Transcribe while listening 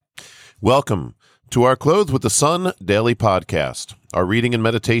Welcome to our Clothed with the Sun daily podcast, our reading and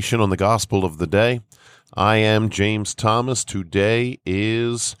meditation on the gospel of the day. I am James Thomas. Today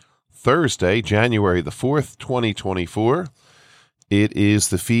is Thursday, January the 4th, 2024. It is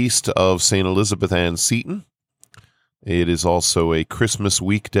the feast of St. Elizabeth Ann Seton. It is also a Christmas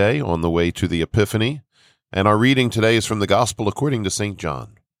weekday on the way to the Epiphany, and our reading today is from the Gospel according to St.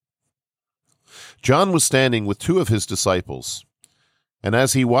 John. John was standing with two of his disciples, and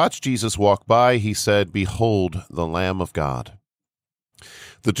as he watched Jesus walk by, he said, "Behold, the Lamb of God."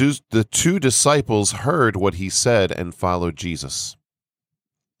 The two disciples heard what he said and followed Jesus.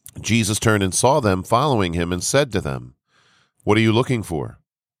 Jesus turned and saw them following him and said to them, "What are you looking for?"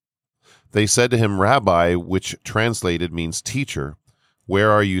 They said to him, "Rabbi," which translated means teacher,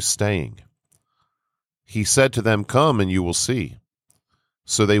 "where are you staying?" He said to them, "Come and you will see."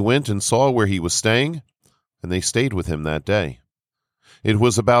 So they went and saw where he was staying, and they stayed with him that day. It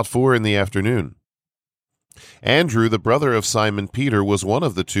was about 4 p.m. Andrew, the brother of Simon Peter, was one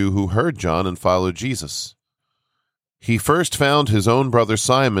of the two who heard John and followed Jesus. He first found his own brother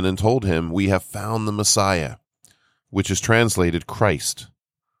Simon and told him, "We have found the Messiah," which is translated Christ.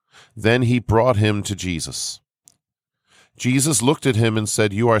 Then he brought him to Jesus. Jesus looked at him and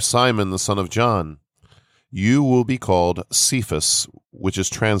said, "You are Simon, the son of John. You will be called Cephas," which is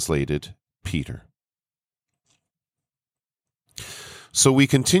translated Peter. So we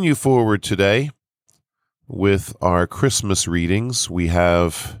continue forward today with our Christmas readings. We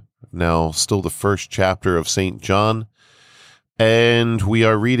have now still the first chapter of St. John, and we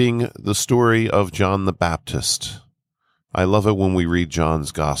are reading the story of John the Baptist. I love it when we read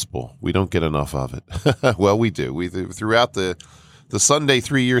John's Gospel. We don't get enough of it. Well, we do. Throughout the Sunday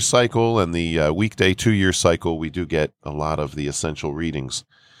 3-year cycle and the weekday 2-year cycle, we do get a lot of the essential readings.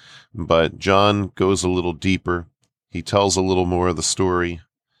 But John goes a little deeper. He tells a little more of the story.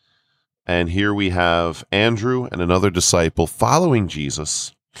 And here we have Andrew and another disciple following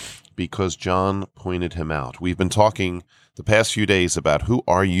Jesus because John pointed him out. We've been talking the past few days about who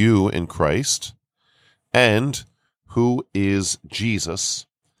are you in Christ and who is Jesus.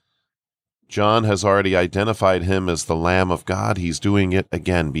 John has already identified him as the Lamb of God. He's doing it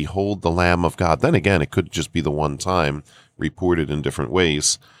again. Behold the Lamb of God. Then again, it could just be the one time, reported in different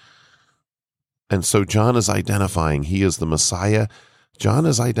ways. And so John is identifying he is the Messiah. John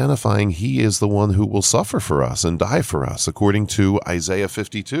is identifying he is the one who will suffer for us and die for us, according to Isaiah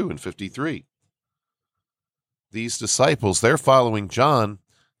 52 and 53. These disciples, they're following John,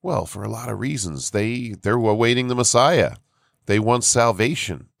 well, for a lot of reasons. They're awaiting the Messiah. They want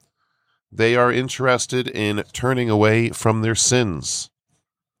salvation. They are interested in turning away from their sins.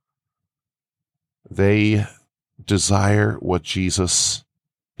 They desire what Jesus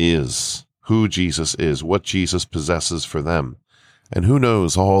is, who Jesus is, what Jesus possesses for them. And who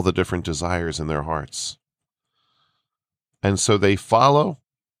knows all the different desires in their hearts. And so they follow,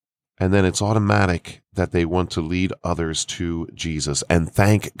 and then it's automatic that they want to lead others to Jesus. And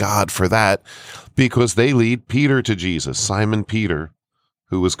thank God for that, because they lead Peter to Jesus, Simon Peter,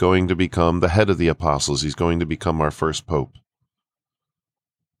 who is going to become the head of the apostles. He's going to become our first pope.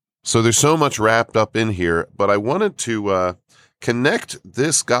 So there's so much wrapped up in here, but I wanted to connect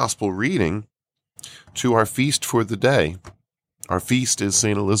this gospel reading to our feast for the day. Our feast is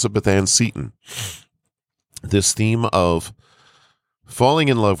St. Elizabeth Ann Seton. This theme of falling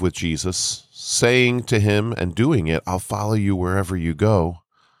in love with Jesus, saying to him and doing it, "I'll follow you wherever you go,"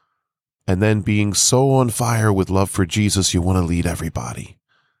 and then being so on fire with love for Jesus, you want to lead everybody.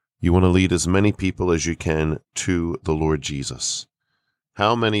 You want to lead as many people as you can to the Lord Jesus.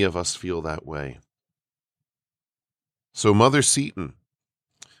 How many of us feel that way? So Mother Seton,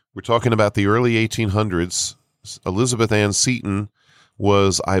 we're talking about the early 1800s. Elizabeth Ann Seton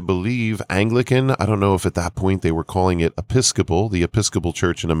was, I believe, Anglican. I don't know if at that point they were calling it Episcopal. The Episcopal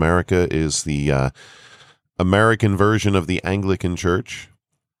Church in America is the American version of the Anglican Church.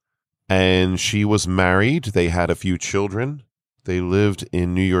 And she was married. They had a few children. They lived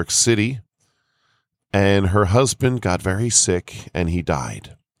in New York City. And her husband got very sick and he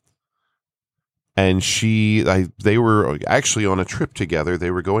died. And they were actually on a trip together. They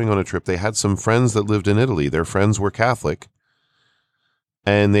were going on a trip. They had some friends that lived in Italy. Their friends were Catholic.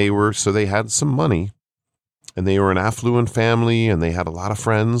 And they had some money. And they were an affluent family, and they had a lot of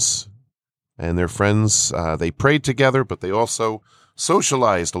friends. And their friends, they prayed together, but they also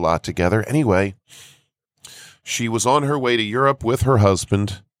socialized a lot together. Anyway, she was on her way to Europe with her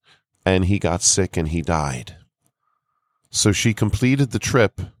husband, and he got sick and he died. So she completed the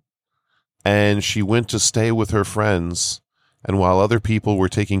trip. And she went to stay with her friends, and while other people were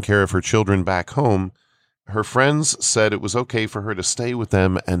taking care of her children back home, her friends said it was okay for her to stay with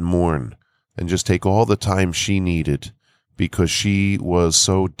them and mourn and just take all the time she needed because she was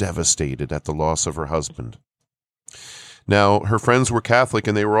so devastated at the loss of her husband. Now, her friends were Catholic,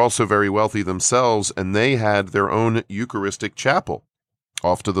 and they were also very wealthy themselves, and they had their own Eucharistic chapel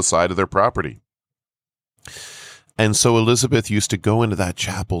off to the side of their property. And so Elizabeth used to go into that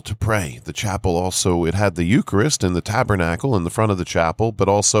chapel to pray. The chapel also, it had the Eucharist and the tabernacle in the front of the chapel, but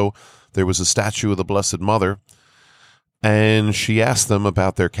also there was a statue of the Blessed Mother. And she asked them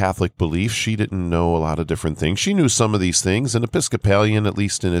about their Catholic beliefs. She didn't know a lot of different things. She knew some of these things. And Episcopalian, at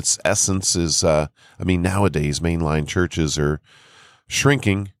least in its essence, is, nowadays mainline churches are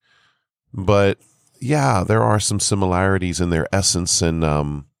shrinking. But yeah, there are some similarities in their essence. And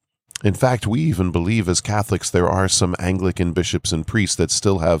in fact, we even believe as Catholics there are some Anglican bishops and priests that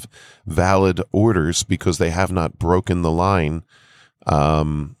still have valid orders because they have not broken the line.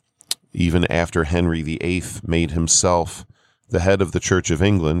 Even after Henry VIII made himself the head of the Church of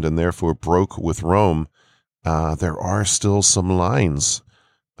England and therefore broke with Rome, there are still some lines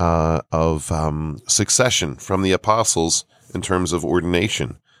of succession from the apostles in terms of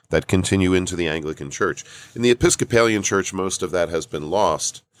ordination that continue into the Anglican Church. In the Episcopalian Church, most of that has been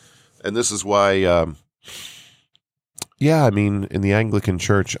lost. And this is why, in the Anglican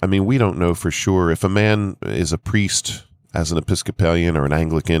Church, we don't know for sure. If a man is a priest as an Episcopalian or an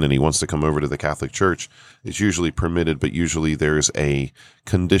Anglican and he wants to come over to the Catholic Church, it's usually permitted, but usually there's a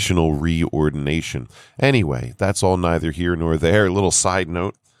conditional reordination. Anyway, that's all neither here nor there. A little side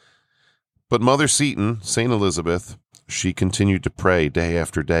note. But Mother Seton, St. Elizabeth, she continued to pray day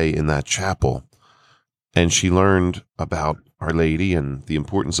after day in that chapel. And she learned about Our Lady and the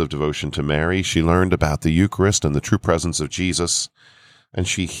importance of devotion to Mary. She learned about the Eucharist and the true presence of Jesus. And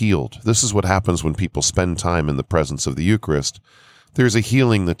she healed. This is what happens when people spend time in the presence of the Eucharist. There's a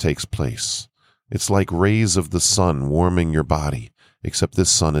healing that takes place. It's like rays of the sun warming your body, except this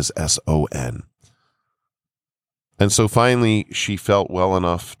sun is S-O-N. And so finally, she felt well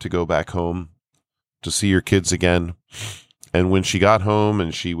enough to go back home to see her kids again. And when she got home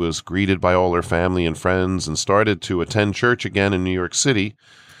and she was greeted by all her family and friends and started to attend church again in New York City,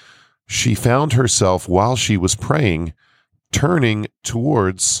 she found herself, while she was praying, turning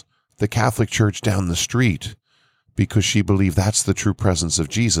towards the Catholic Church down the street because she believed that's the true presence of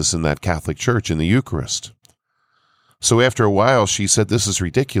Jesus in that Catholic Church in the Eucharist. So after a while, she said, this is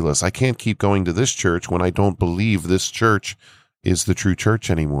ridiculous. I can't keep going to this church when I don't believe this church is the true church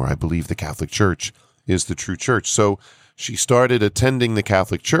anymore. I believe the Catholic Church is the true church. So she started attending the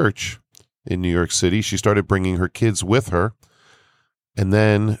Catholic Church in New York City. She started bringing her kids with her, and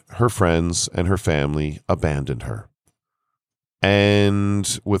then her friends and her family abandoned her.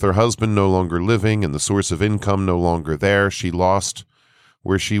 And with her husband no longer living and the source of income no longer there, she lost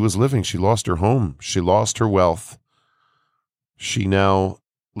where she was living. She lost her home. She lost her wealth. She now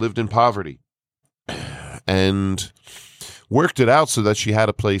lived in poverty and worked it out so that she had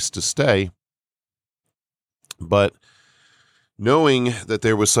a place to stay. But knowing that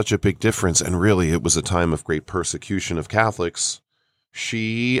there was such a big difference, and really it was a time of great persecution of Catholics,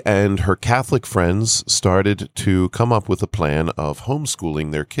 she and her Catholic friends started to come up with a plan of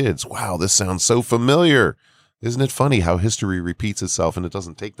homeschooling their kids. Wow, this sounds so familiar. Isn't it funny how history repeats itself and it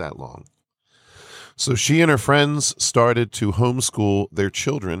doesn't take that long? So she and her friends started to homeschool their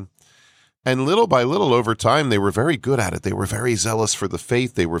children. And little by little over time, they were very good at it. They were very zealous for the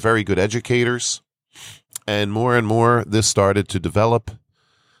faith. They were very good educators. And more, this started to develop,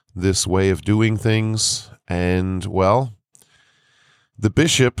 this way of doing things. And, well, the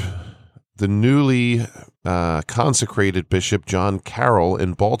bishop, the newly consecrated Bishop John Carroll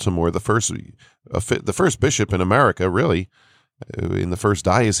in Baltimore, the first bishop in America, really, in the first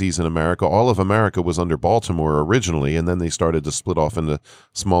diocese in America. All of America was under Baltimore originally, and then they started to split off into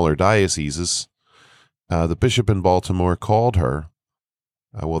smaller dioceses. The bishop in Baltimore called her.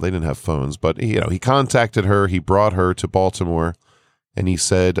 Well, they didn't have phones, but he contacted her. He brought her to Baltimore, and he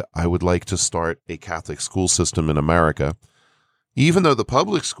said, "I would like to start a Catholic school system in America." Even though the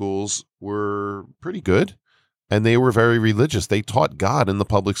public schools were pretty good and they were very religious, they taught God in the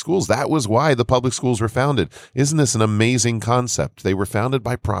public schools. That was why the public schools were founded. Isn't this an amazing concept? They were founded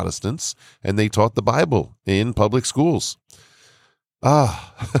by Protestants and they taught the Bible in public schools.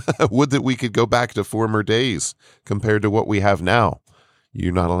 Would that we could go back to former days compared to what we have now.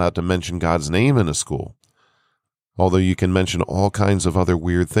 You're not allowed to mention God's name in a school, although you can mention all kinds of other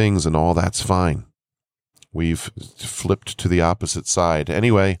weird things and all that's fine. We've flipped to the opposite side.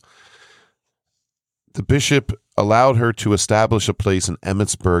 Anyway, the bishop allowed her to establish a place in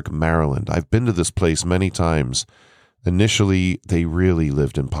Emmitsburg, Maryland. I've been to this place many times. Initially, they really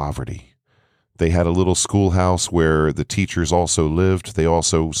lived in poverty. They had a little schoolhouse where the teachers also lived.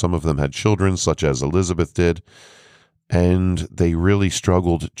 Some of them had children, such as Elizabeth did. And they really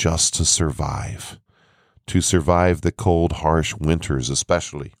struggled just to survive the cold, harsh winters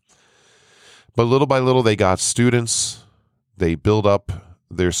especially. But little by little, they got students. They built up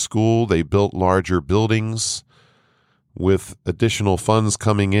their school. They built larger buildings. With additional funds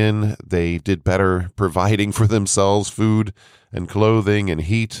coming in, they did better providing for themselves food and clothing and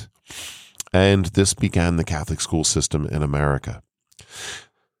heat. And this began the Catholic school system in America.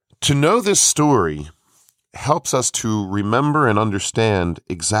 To know this story helps us to remember and understand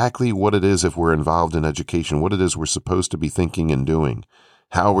exactly what it is if we're involved in education, what it is we're supposed to be thinking and doing,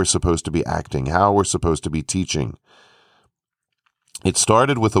 how we're supposed to be acting, how we're supposed to be teaching. It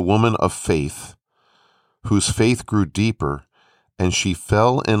started with a woman of faith whose faith grew deeper, and she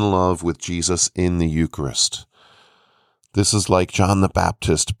fell in love with Jesus in the Eucharist. This is like John the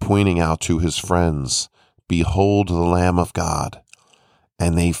Baptist pointing out to his friends, "Behold the Lamb of God."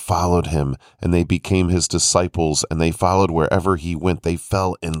 And they followed him, and they became his disciples, and they followed wherever he went. They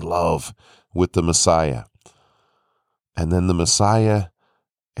fell in love with the Messiah. And then the Messiah,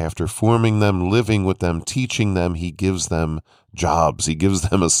 after forming them, living with them, teaching them, he gives them jobs. He gives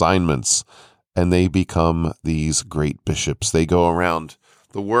them assignments, and they become these great bishops. They go around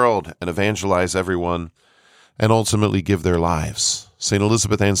the world and evangelize everyone and ultimately give their lives. St.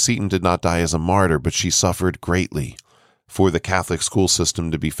 Elizabeth Ann Seton did not die as a martyr, but she suffered greatly for the Catholic school system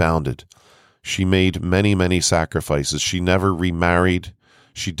to be founded. She made many, many sacrifices. She never remarried.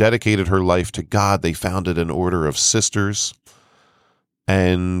 She dedicated her life to God. They founded an order of sisters,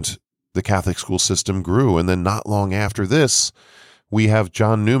 and the Catholic school system grew. And then not long after this, we have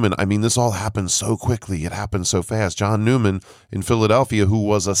John Newman. I mean, this all happened so quickly. It happened so fast. John Newman in Philadelphia, who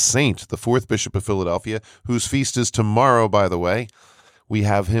was a saint, the fourth bishop of Philadelphia, whose feast is tomorrow, by the way. We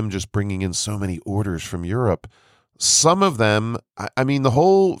have him just bringing in so many orders from Europe. Some of them, I mean, the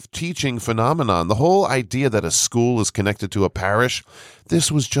whole teaching phenomenon, the whole idea that a school is connected to a parish,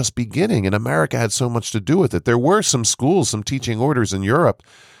 this was just beginning, and America had so much to do with it. There were some schools, some teaching orders in Europe,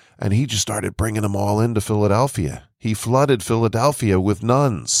 and he just started bringing them all into Philadelphia. He flooded Philadelphia with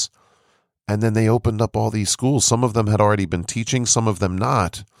nuns, and then they opened up all these schools. Some of them had already been teaching, some of them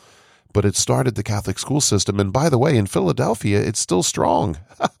not. But it started the Catholic school system. And by the way, in Philadelphia, it's still strong.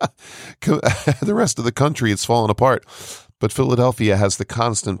 The rest of the country, it's fallen apart. But Philadelphia has the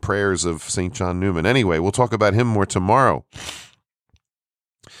constant prayers of St. John Newman. Anyway, we'll talk about him more tomorrow.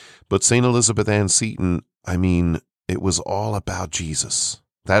 But St. Elizabeth Ann Seton, I mean, it was all about Jesus.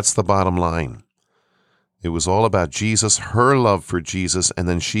 That's the bottom line. It was all about Jesus, her love for Jesus, and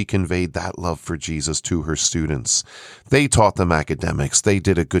then she conveyed that love for Jesus to her students. They taught them academics. They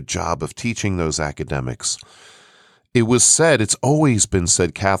did a good job of teaching those academics. It was said, it's always been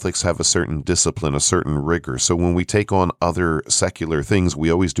said, Catholics have a certain discipline, a certain rigor. So when we take on other secular things, we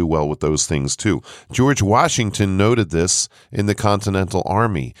always do well with those things too. George Washington noted this in the Continental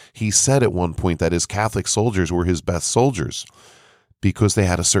Army. He said at one point that his Catholic soldiers were his best soldiers, because they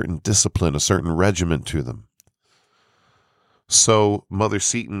had a certain discipline, a certain regiment to them. So Mother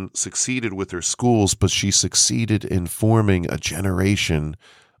Seton succeeded with her schools, but she succeeded in forming a generation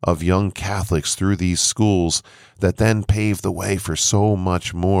of young Catholics through these schools that then paved the way for so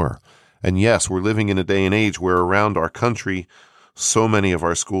much more. And yes, we're living in a day and age where around our country, so many of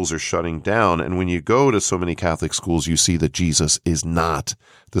our schools are shutting down. And when you go to so many Catholic schools, you see that Jesus is not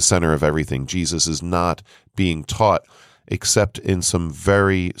the center of everything. Jesus is not being taught except in some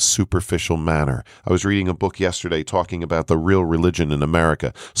very superficial manner. I was reading a book yesterday talking about the real religion in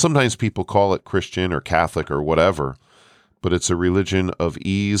America. Sometimes people call it Christian or Catholic or whatever, but it's a religion of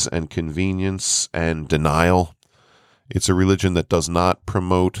ease and convenience and denial. It's a religion that does not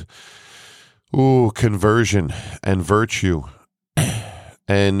promote conversion and virtue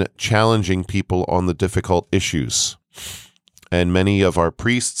and challenging people on the difficult issues. And many of our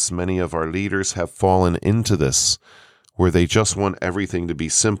priests, many of our leaders have fallen into this, where they just want everything to be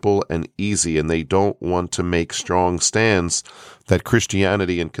simple and easy, and they don't want to make strong stands that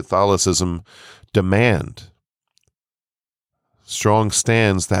Christianity and Catholicism demand. Strong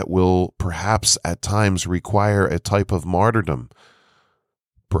stands that will perhaps at times require a type of martyrdom.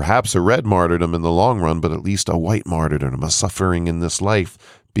 Perhaps a red martyrdom in the long run, but at least a white martyrdom, a suffering in this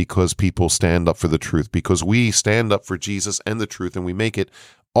life, because people stand up for the truth, because we stand up for Jesus and the truth, and we make it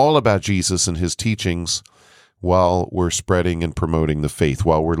all about Jesus and his teachings, while we're spreading and promoting the faith,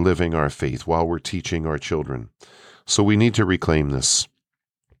 while we're living our faith, while we're teaching our children. So we need to reclaim this.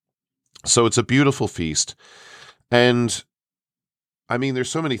 So it's a beautiful feast. And I mean, there's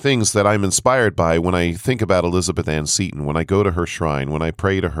so many things that I'm inspired by when I think about Elizabeth Ann Seton, when I go to her shrine, when I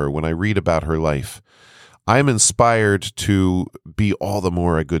pray to her, when I read about her life. I'm inspired to be all the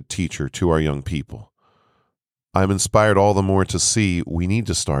more a good teacher to our young people. I'm inspired all the more to see we need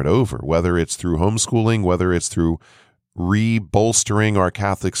to start over, whether it's through homeschooling, whether it's through re-bolstering our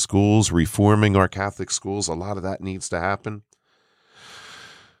Catholic schools, reforming our Catholic schools. A lot of that needs to happen.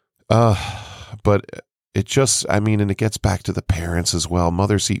 But it just, I mean, and it gets back to the parents as well.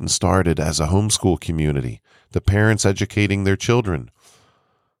 Mother Seton started as a homeschool community, the parents educating their children.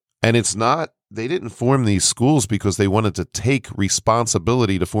 And it's not, they didn't form these schools because they wanted to take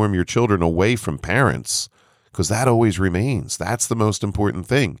responsibility to form your children away from parents, because that always remains. That's the most important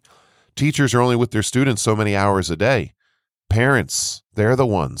thing. Teachers are only with their students so many hours a day. Parents, they're the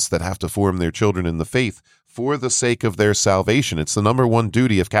ones that have to form their children in the faith for the sake of their salvation. It's the number one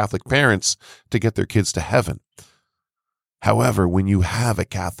duty of Catholic parents to get their kids to heaven. However, when you have a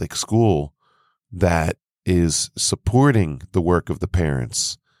Catholic school that is supporting the work of the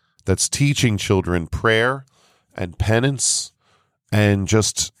parents, that's teaching children prayer and penance and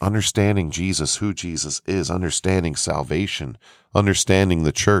just understanding Jesus, who Jesus is, understanding salvation, understanding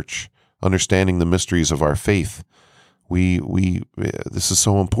the church, understanding the mysteries of our faith, this is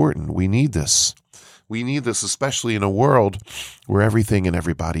so important. We need this. We need this, especially in a world where everything and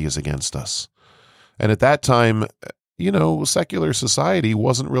everybody is against us. And at that time, secular society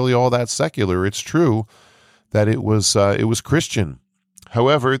wasn't really all that secular. It's true that it was Christian.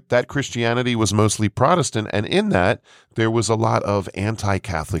 However, that Christianity was mostly Protestant, and in that, there was a lot of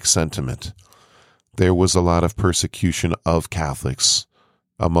anti-Catholic sentiment. There was a lot of persecution of Catholics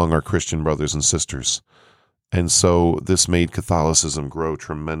among our Christian brothers and sisters. And so this made Catholicism grow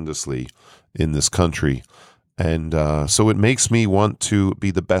tremendously in this country. And so it makes me want to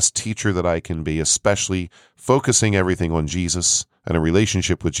be the best teacher that I can be, especially focusing everything on Jesus and a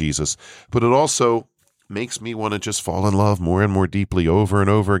relationship with Jesus. But it also makes me want to just fall in love more and more deeply over and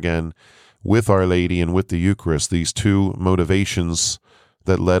over again with Our Lady and with the Eucharist, these two motivations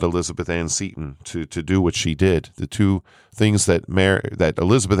that led Elizabeth Ann Seton to do what she did. The two things that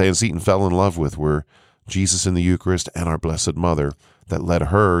Elizabeth Ann Seton fell in love with were Jesus in the Eucharist and our Blessed Mother, that led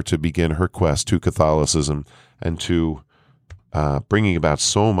her to begin her quest to Catholicism and to bringing about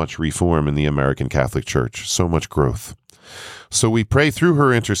so much reform in the American Catholic Church, so much growth. So we pray through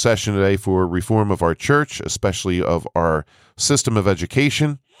her intercession today for reform of our church, especially of our system of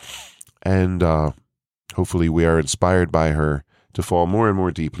education, and hopefully we are inspired by her to fall more and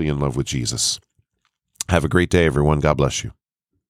more deeply in love with Jesus. Have a great day, everyone. God bless you.